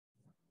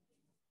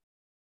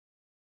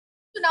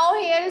So now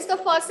here is the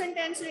first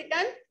sentence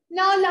written.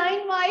 Now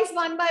line wise,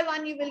 one by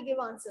one, you will give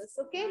answers.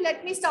 Okay,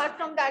 let me start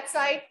from that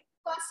side.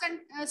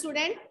 First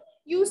student,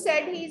 you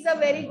said he is a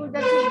very good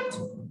athlete.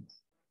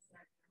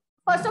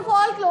 First of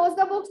all, close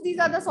the books. These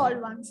are the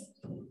solved ones.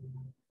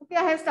 Okay,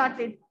 I have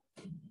started.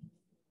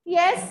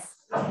 Yes.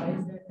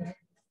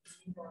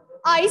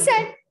 I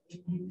said.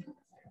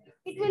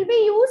 It will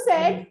be you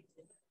said.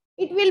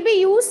 It will be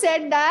you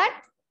said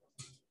that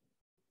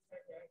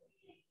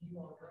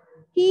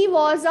he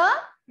was a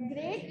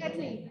great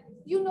athlete.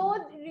 You know,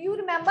 you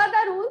remember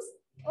the rules.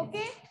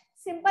 Okay.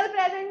 Simple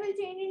present will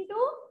change into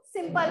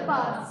simple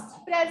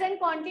past. Present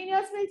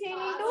continuous will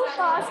change into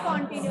past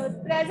continuous.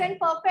 Present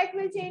perfect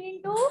will change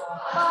into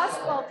past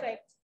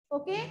perfect.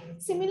 Okay.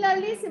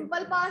 Similarly,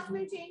 simple past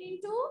will change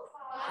into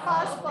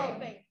past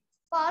perfect.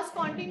 Past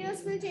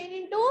continuous will change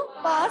into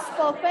past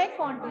perfect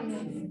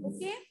continuous.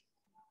 Okay.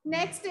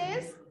 Next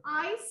is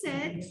I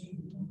said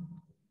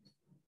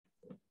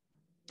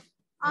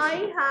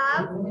I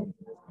have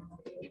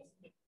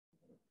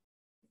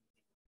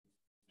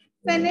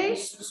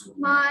finished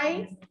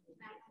my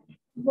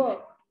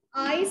work.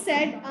 I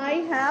said I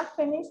have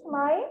finished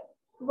my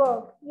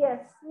work.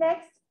 Yes.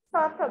 Next,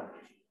 Sarthak.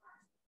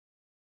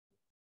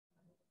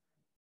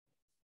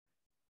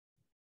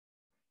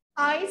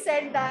 I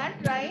said that,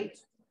 right?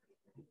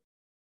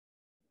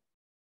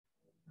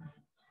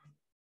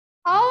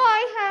 How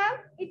I have,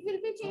 it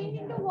will be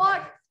changed into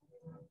what?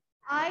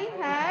 I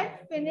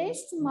had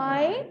finished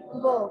my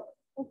work.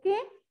 Okay.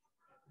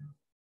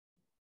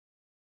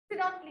 Sit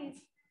down,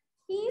 please.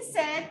 He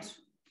said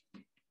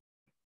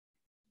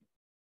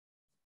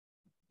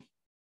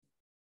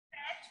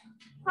that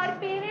her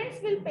parents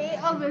will pay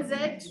a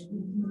visit.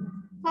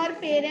 Her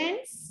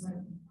parents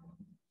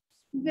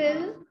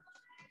will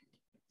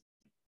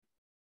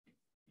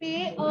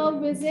pay a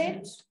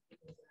visit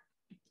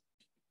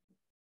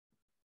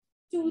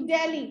to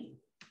Delhi.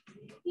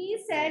 He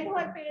said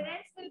her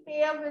parents will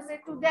pay a visit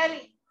to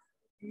Delhi.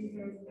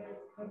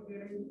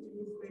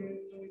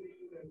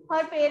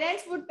 Her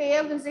parents would pay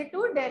a visit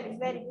to Delhi.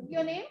 Very good.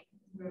 Your name?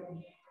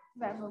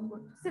 Very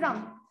good. Sit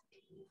down.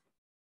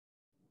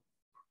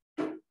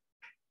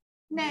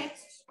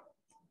 Next.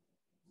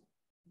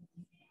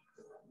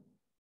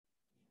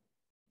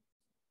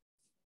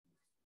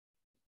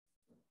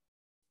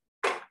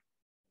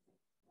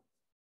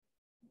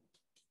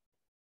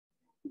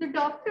 The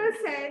doctor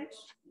said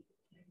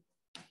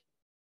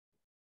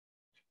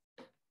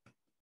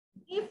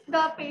if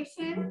the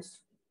patient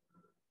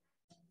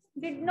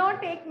did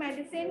not take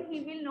medicine, he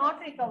will not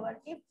recover.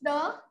 If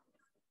the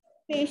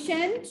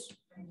patient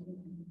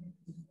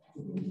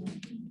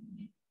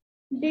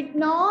did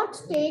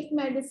not take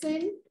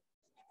medicine,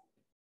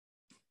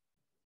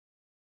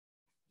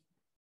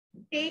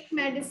 he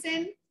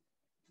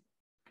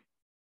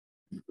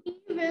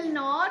will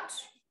not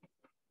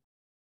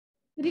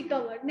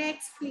recover.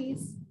 Next,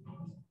 please.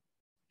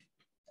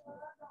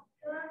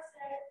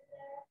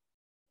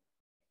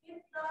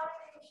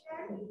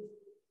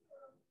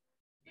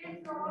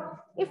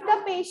 If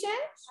the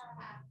patient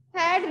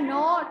had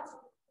not,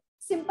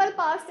 simple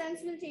past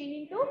tense will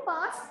change into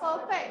past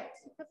perfect.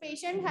 If the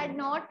patient had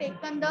not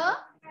taken the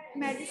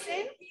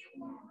medicine,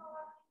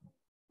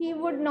 he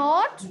would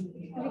not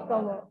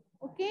recover.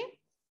 Okay.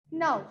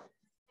 Now,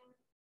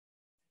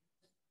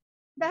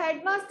 the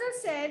headmaster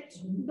said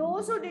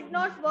those who did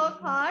not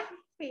work hard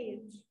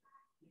failed.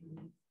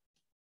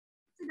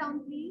 Sit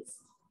down, please.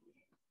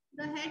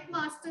 The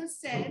headmaster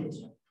said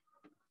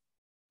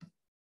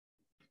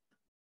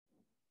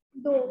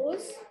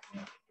those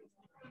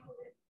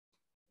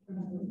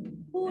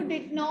who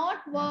did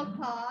not work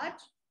hard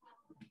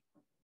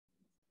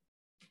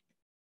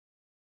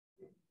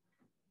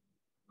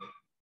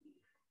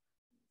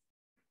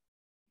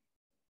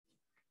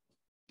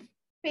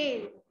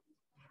failed.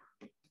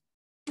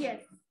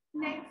 Yes.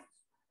 Next.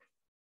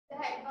 The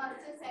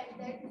headmaster said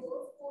that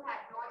those who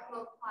had not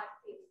worked hard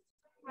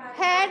failed.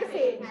 Had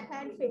failed.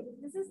 Had failed.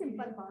 This is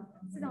simple part.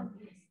 Sit down,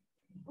 please.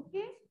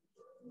 Okay.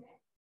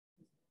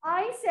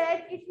 I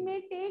said it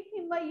may take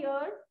him a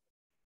year.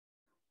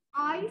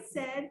 I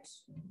said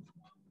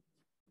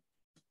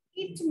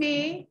it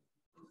may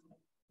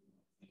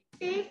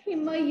take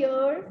him a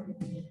year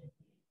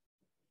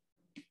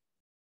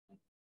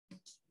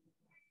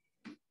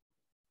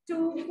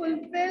to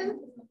fulfill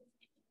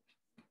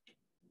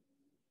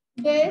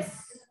this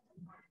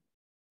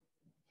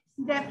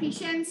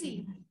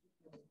deficiency.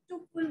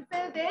 To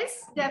fulfill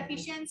this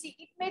deficiency,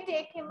 it may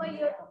take him a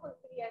year to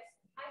fulfill. Yes,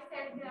 I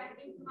said that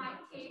it might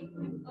take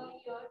him a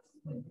year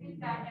to fulfill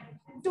that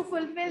deficiency. To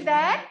fulfill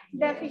that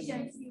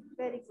deficiency.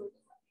 Very good.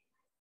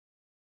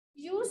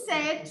 You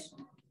said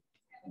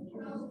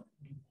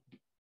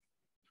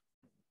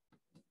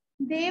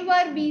they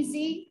were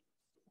busy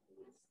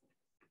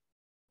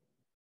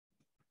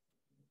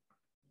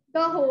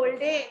the whole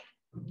day.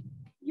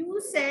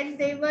 You said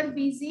they were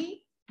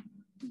busy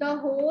the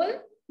whole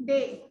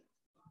day.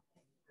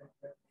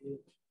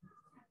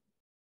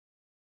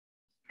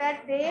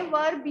 That they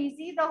were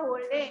busy the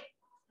whole day.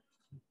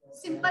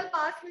 Simple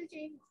past will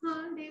change.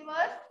 They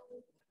were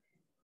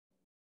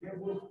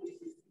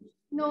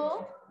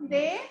No,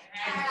 they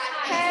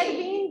had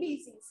been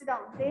busy. Sit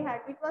down. They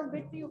had. It was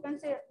bit. You can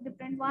say a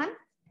different one.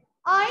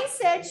 I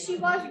said she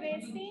was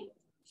waiting.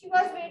 She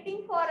was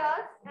waiting for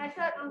us at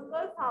her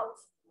uncle's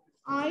house.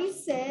 I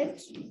said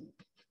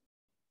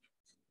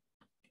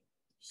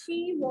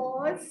she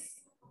was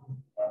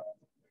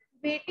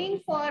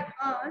waiting for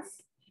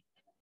us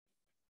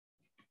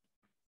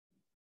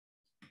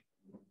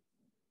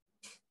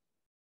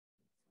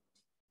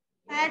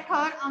at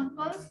her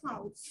uncle's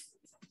house.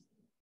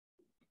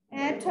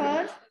 At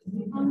her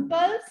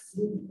uncle's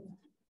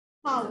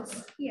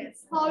house.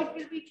 Yes. How it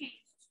will be changed?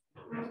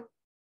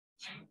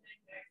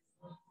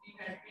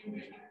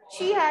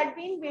 She had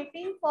been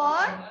waiting for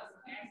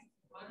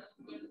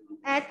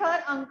at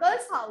her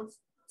uncle's house.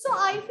 So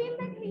I feel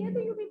that here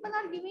the you people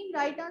are giving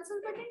right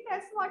answers, but in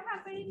test what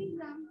happened in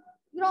exam?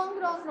 Wrong,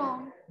 wrong,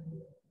 wrong.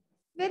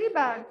 Very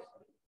bad.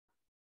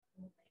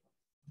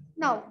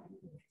 Now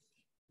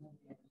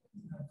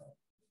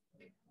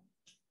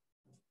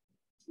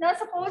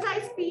suppose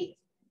I speak.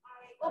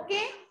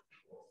 Okay.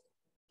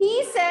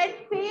 He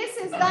said face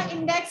is the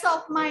index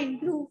of mind.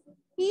 Group.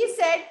 He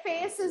said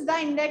face is the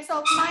index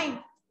of mind.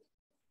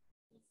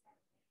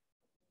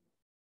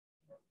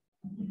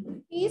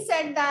 He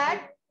said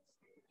that.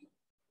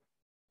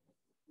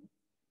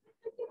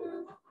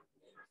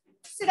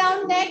 Sit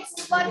down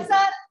next. What's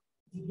up?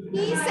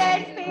 He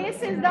said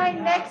face is the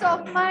index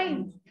of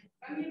mind.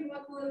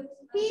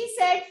 He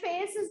said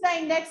face is the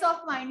index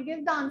of mind.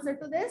 Give the answer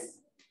to this.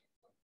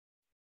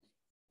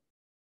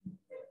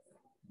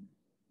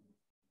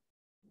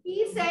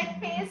 He said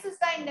face is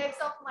the index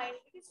of mind.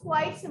 It is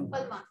quite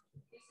simple one.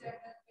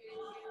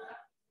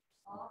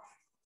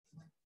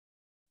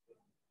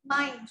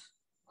 Mind.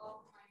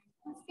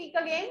 Speak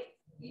again.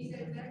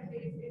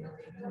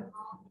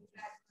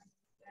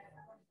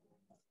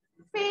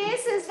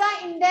 Face is the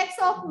index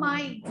of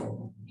mind.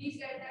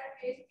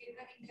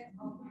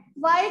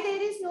 Why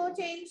there is no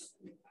change?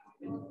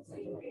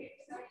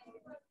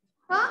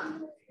 Huh?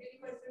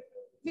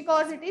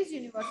 Because it is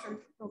universal.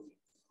 Okay.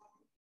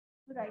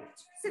 Right.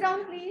 Sit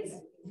down, please.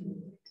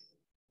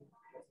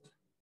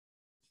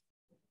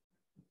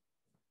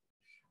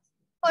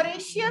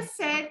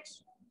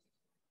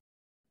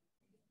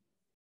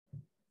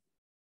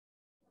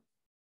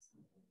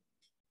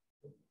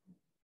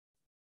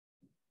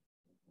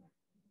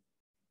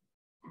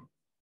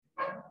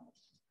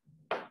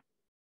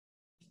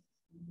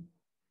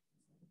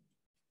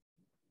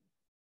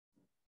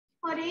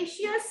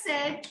 Horatius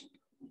said,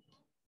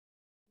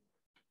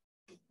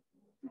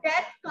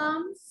 death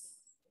comes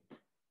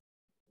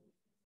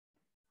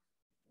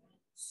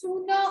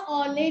sooner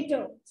or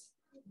later.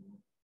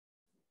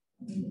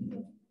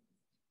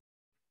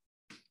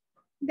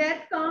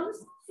 Death comes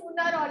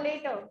sooner or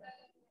later.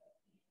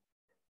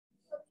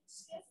 So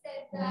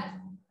said that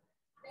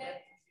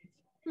death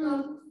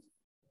comes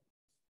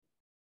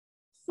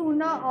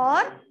sooner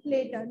or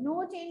later.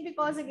 No change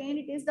because again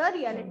it is the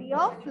reality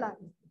of life.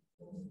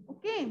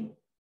 Okay.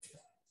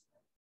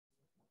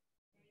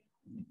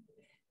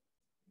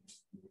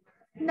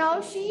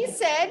 Now she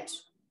said,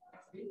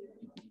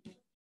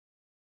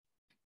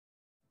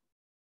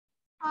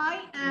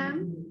 I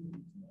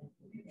am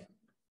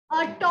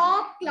a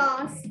top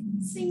class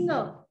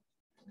singer.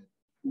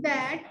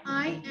 That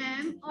I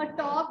am a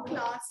top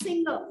class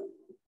singer.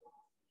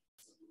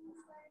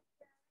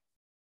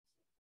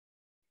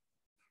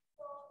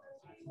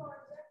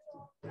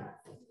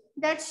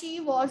 That she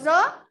was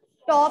a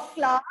top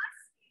class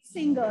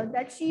singer.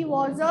 That she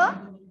was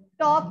a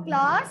top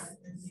class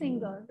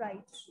singer. Right.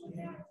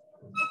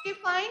 Okay,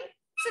 fine.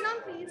 Sit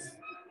down, please.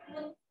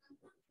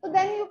 So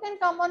then you can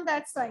come on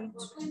that side.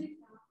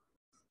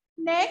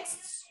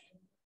 Next,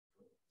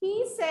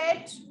 he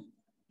said,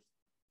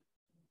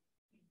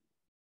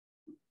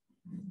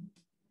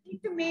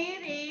 it may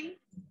rain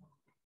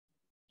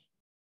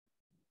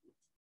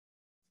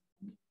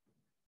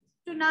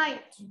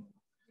tonight.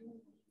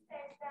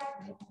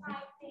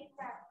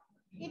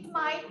 It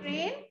might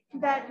rain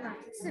that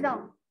night. Sit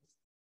down.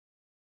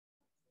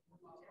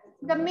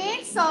 The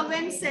maid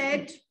servant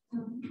said,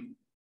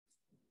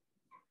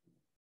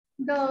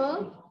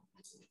 the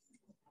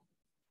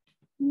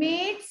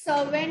maid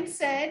servant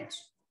said,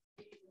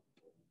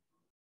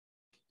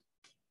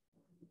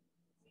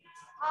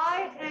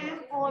 I am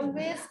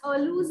always a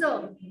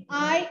loser.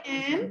 I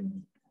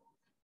am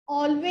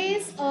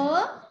always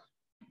a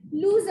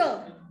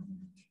loser.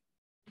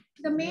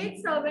 The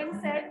maid servant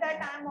said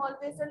that I am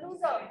always a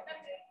loser.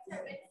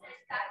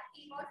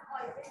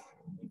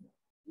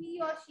 He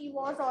or she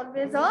was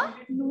always a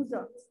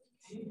loser.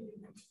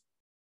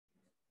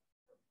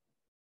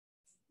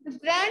 The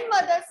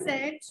grandmother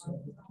said,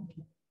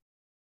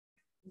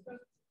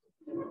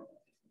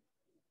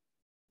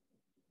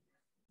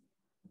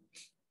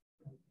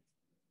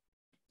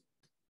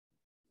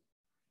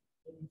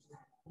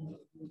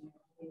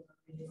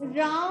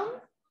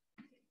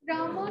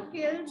 Rama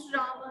killed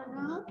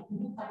Ravana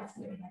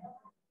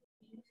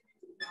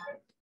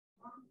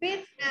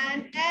with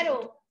an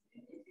arrow.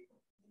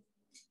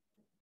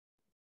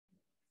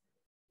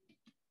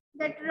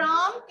 That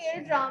Ram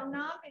killed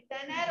Ravana with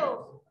an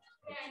arrow.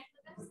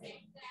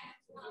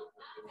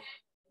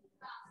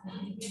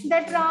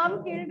 That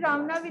Ram killed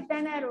Ravana with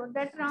an arrow.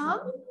 That Ram.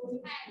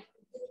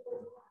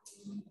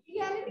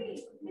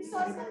 Reality,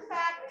 historical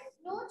fact,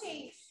 no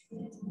change.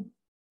 No,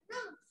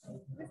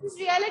 this is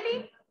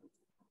reality.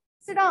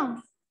 Sit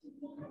down.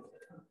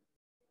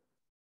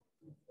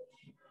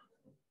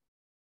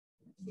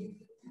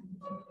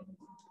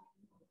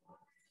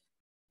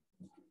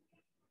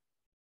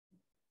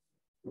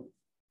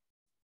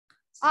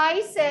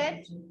 I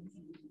said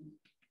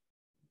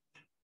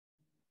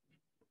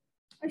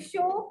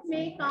Ashok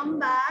may come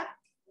back.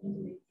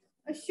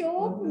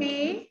 Ashok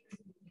may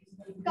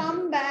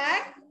come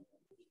back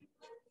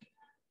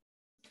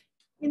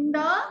in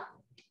the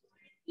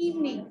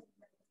evening.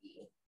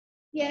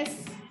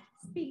 Yes,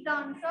 speak the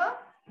answer.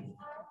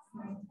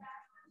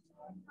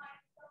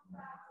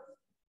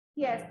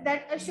 Yes,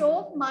 that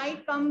Ashok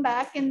might come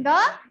back in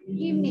the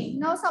evening.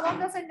 Now, some of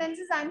the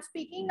sentences I am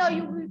speaking, now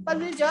you people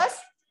will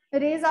just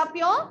raise up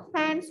your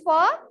hands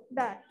for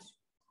that.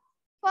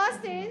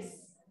 First is,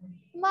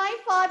 my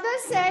father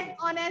said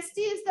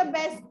honesty is the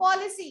best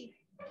policy.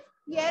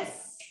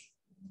 Yes.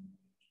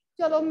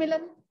 Chalo,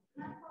 Milan.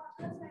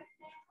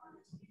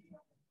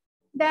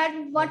 That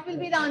what will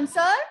be the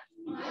answer?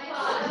 My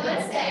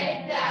father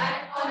said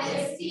that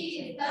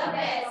honesty is the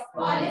best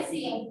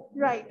policy.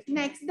 Right.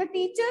 Next, the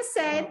teacher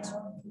said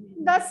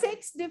the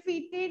Sikhs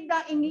defeated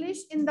the English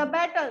in the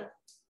battle.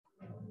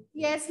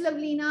 Yes,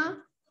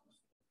 Lavlina.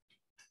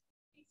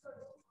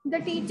 The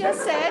teacher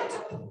said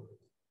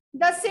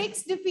the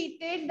Sikhs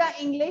defeated the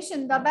English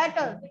in the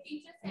battle. The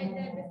teacher said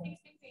that the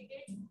Sikhs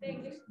defeated the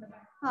English in the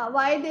battle.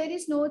 Why there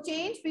is no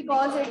change?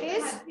 Because it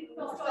is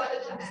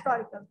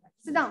historical.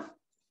 Sit down.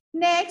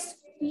 Next,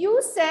 you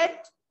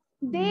said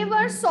they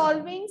were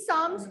solving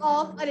sums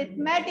of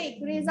arithmetic.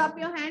 Raise up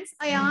your hands,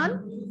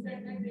 Ayan.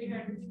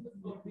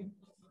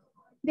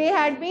 They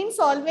had been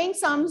solving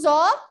sums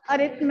of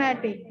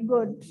arithmetic.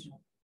 Good.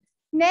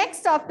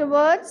 Next,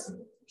 afterwards,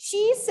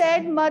 she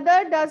said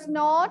mother does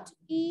not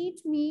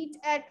eat meat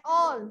at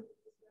all.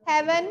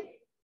 Heaven.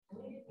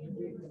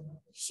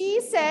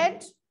 She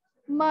said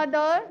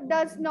mother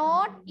does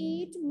not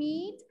eat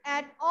meat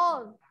at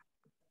all.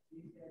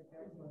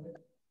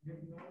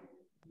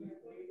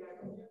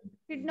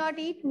 Did not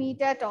eat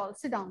meat at all.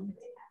 Sit down.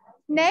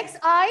 Next,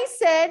 I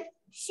said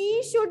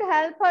she should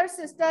help her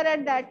sister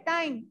at that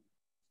time.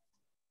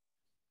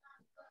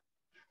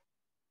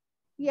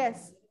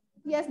 Yes.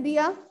 Yes,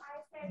 Dia. I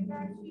said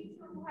that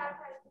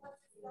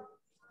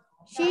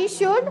she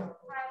should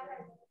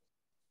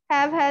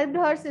have helped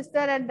her sister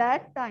at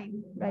that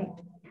time. Right.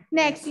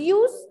 Next,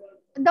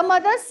 the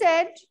mother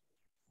said,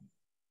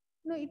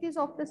 no, it is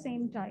of the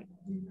same type.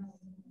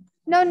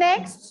 Now,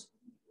 next,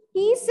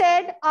 he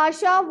said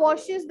Asha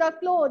washes the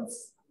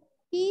clothes.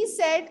 He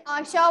said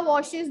Asha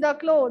washes the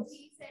clothes.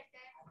 He said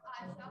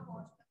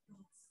that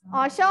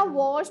Asha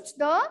washed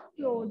the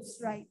clothes.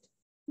 Right.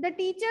 The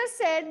teacher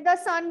said the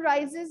sun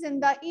rises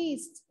in the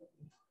east.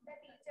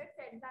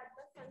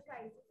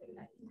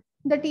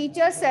 The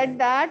teacher said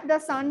that the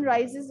sun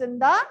rises in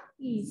the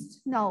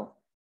east. Now,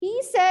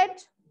 he said,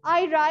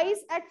 I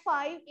rise at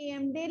 5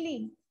 a.m.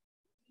 daily.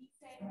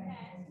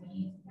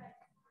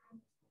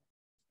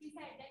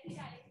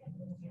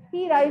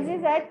 He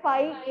rises at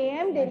 5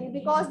 a.m. daily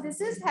because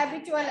this is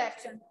habitual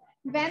action.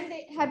 When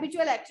there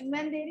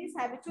is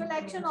habitual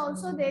action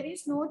also, there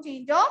is no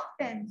change of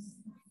tense.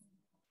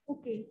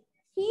 Okay.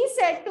 He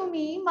said to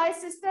me, my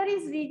sister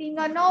is reading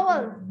a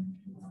novel.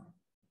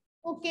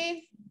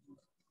 Okay.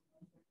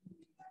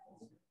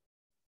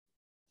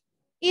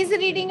 Is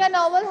reading a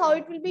novel, how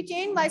it will be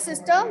changed? My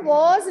sister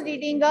was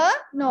reading a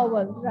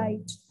novel.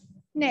 Right.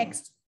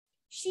 Next.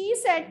 She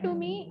said to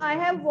me, I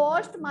have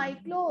washed my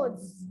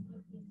clothes.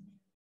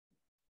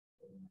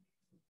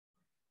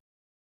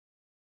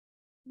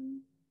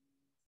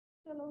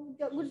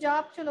 Good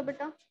job. Chalo,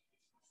 beta.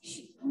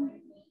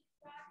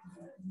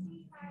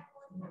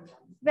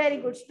 Very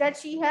good. That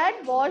she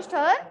had washed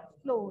her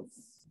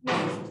clothes.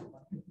 Next.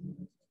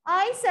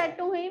 I said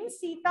to him,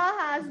 Sita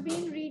has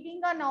been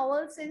reading a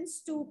novel since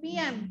 2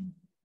 p.m.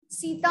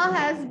 Sita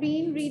has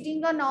been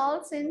reading a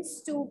novel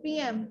since 2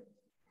 p.m.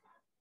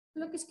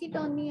 Look, kiski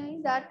turn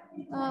nahi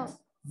aayi.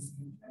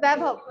 That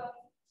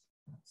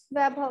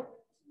Vaibhav.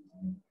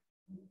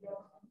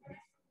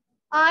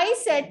 I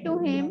said to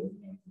him,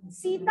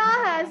 Sita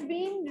has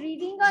been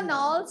reading a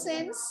novel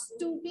since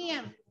 2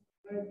 p.m.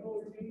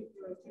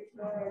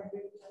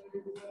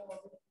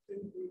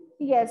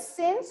 Yes,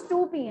 since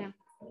 2 p.m.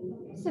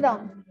 Sit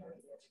down.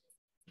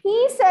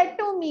 He said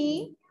to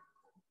me,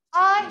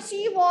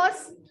 she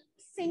was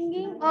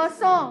singing a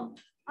song.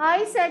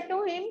 I said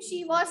to him,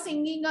 she was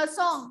singing a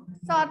song.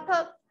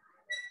 Sarthak.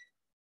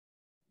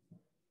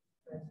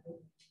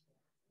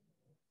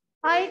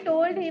 I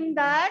told him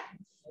that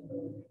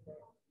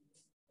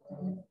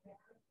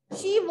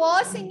she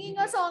was singing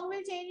a song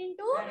will change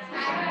into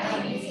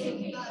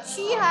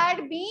she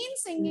had been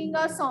singing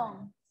a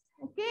song.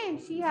 Okay,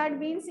 she had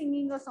been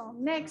singing a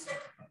song. Next,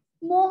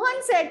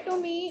 Mohan said to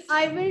me,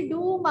 I will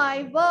do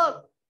my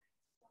work.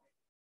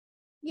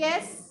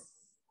 Yes.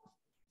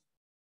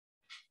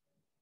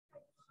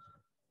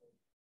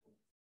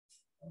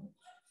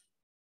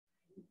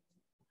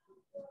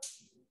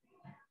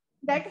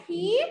 That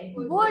he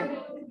will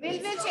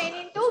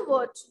change into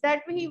would.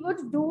 That he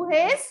would do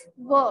his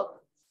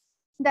work.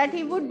 That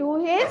he would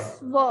do his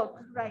work.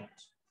 Right.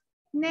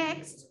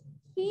 Next,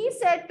 he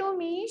said to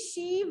me,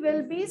 she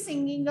will be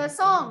singing a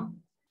song.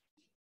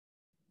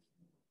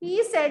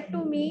 He said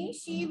to me,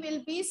 she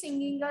will be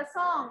singing a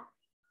song.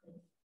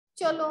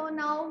 Chalo,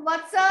 now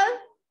Vatsal,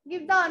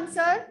 give the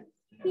answer.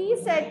 He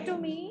said to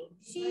me,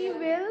 she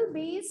will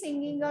be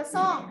singing a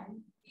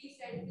song. He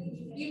said to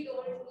me, he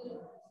told me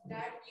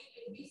that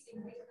he will be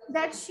singing.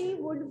 That she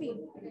would be.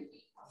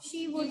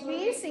 She would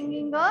be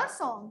singing a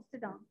song.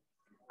 Sit down.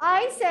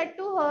 I said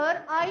to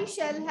her, I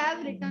shall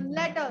have written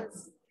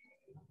letters.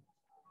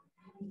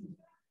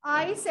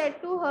 I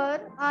said to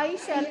her, I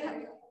shall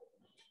have.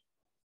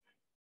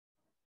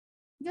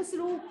 Just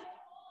root.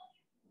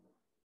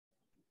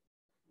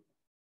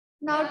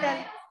 Now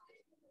tell.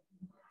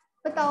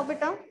 बताओ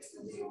बेटा.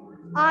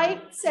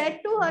 I said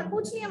to her,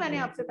 पूछ लिया मैंने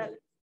आपसे पहले.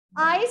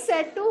 I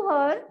said to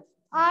her,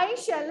 I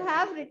shall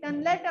have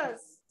written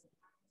letters.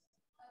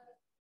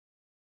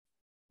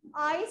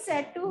 I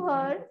said to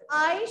her,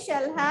 I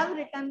shall have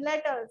written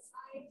letters.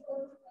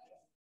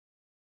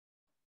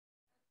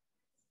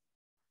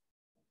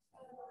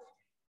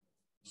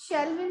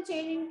 Shall will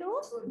change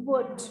into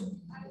would.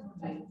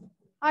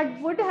 I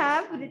would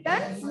have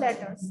written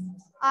letters.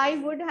 I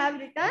would have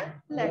written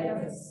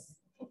letters.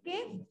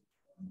 Okay.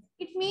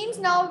 It means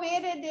now where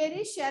there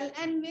is shall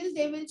and will,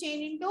 they will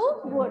change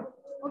into would.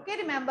 Okay,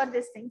 remember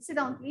this thing. Sit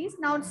down, please.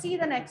 Now see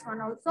the next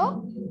one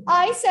also.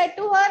 I said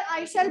to her,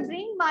 I shall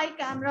bring my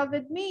camera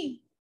with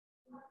me.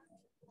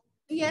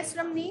 Yes,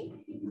 Ramni.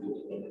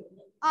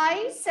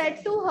 I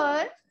said to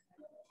her,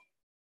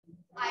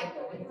 I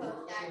told her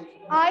that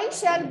I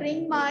shall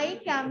bring my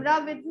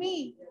camera with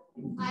me.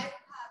 I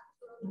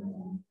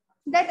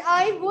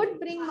Would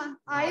bring my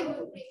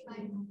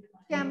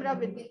camera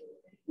with me.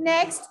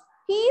 Next,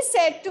 he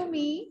said to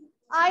me,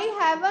 I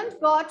haven't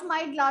got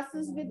my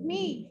glasses with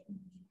me.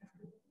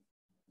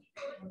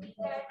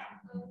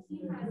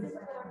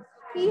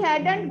 He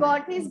hadn't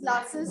got his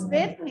glasses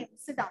with him.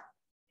 Sit down.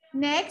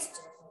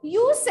 Next,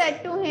 you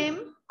said to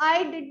him,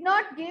 I did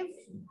not give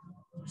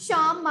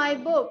Sham my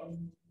book.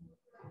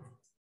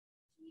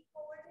 He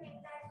told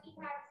him that he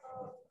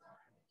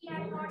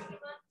had not given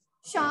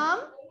Sham,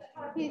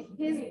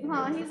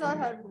 his or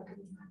her book.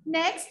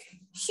 Next,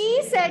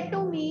 she said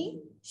to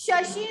me,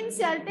 Shashi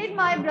insulted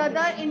my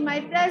brother in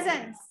my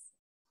presence.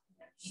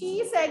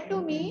 She said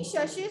to me,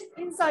 Shashi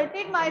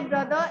insulted my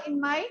brother in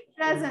my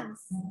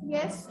presence.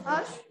 Yes,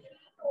 Ash? He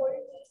told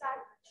me that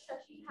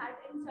Shashi had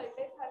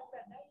insulted her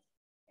brother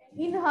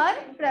In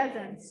her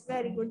presence.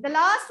 Very good. The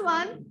last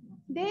one,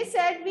 they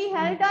said we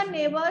helped our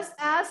neighbors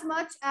as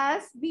much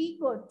as we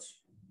could.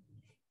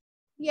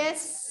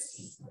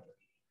 Yes.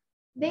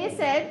 They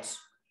said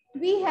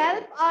we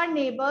help our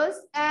neighbors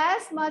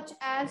as much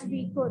as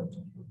we could.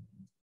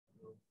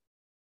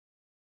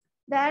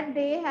 That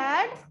they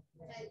had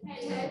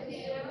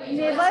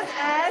neighbors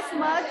as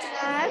much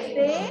as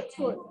they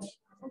could.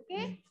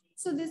 Okay.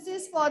 So this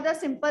is for the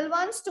simple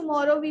ones.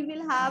 Tomorrow we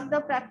will have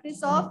the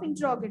practice of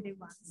interrogative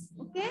ones.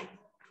 Okay.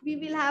 We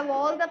will have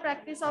all the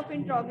practice of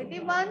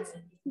interrogative ones.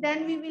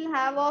 Then we will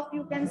have of,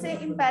 you can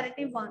say,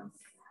 imperative ones.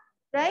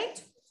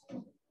 Right?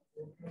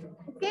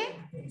 Okay.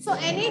 So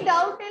any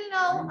doubt till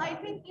now? I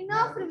think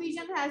enough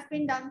revision has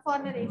been done for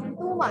narration.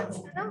 Too much.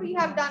 No? We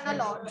have done a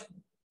lot.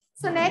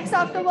 So next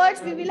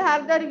afterwards, we will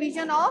have the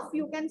revision of,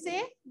 you can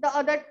say, the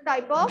other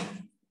type of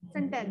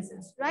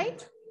sentences,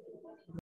 right?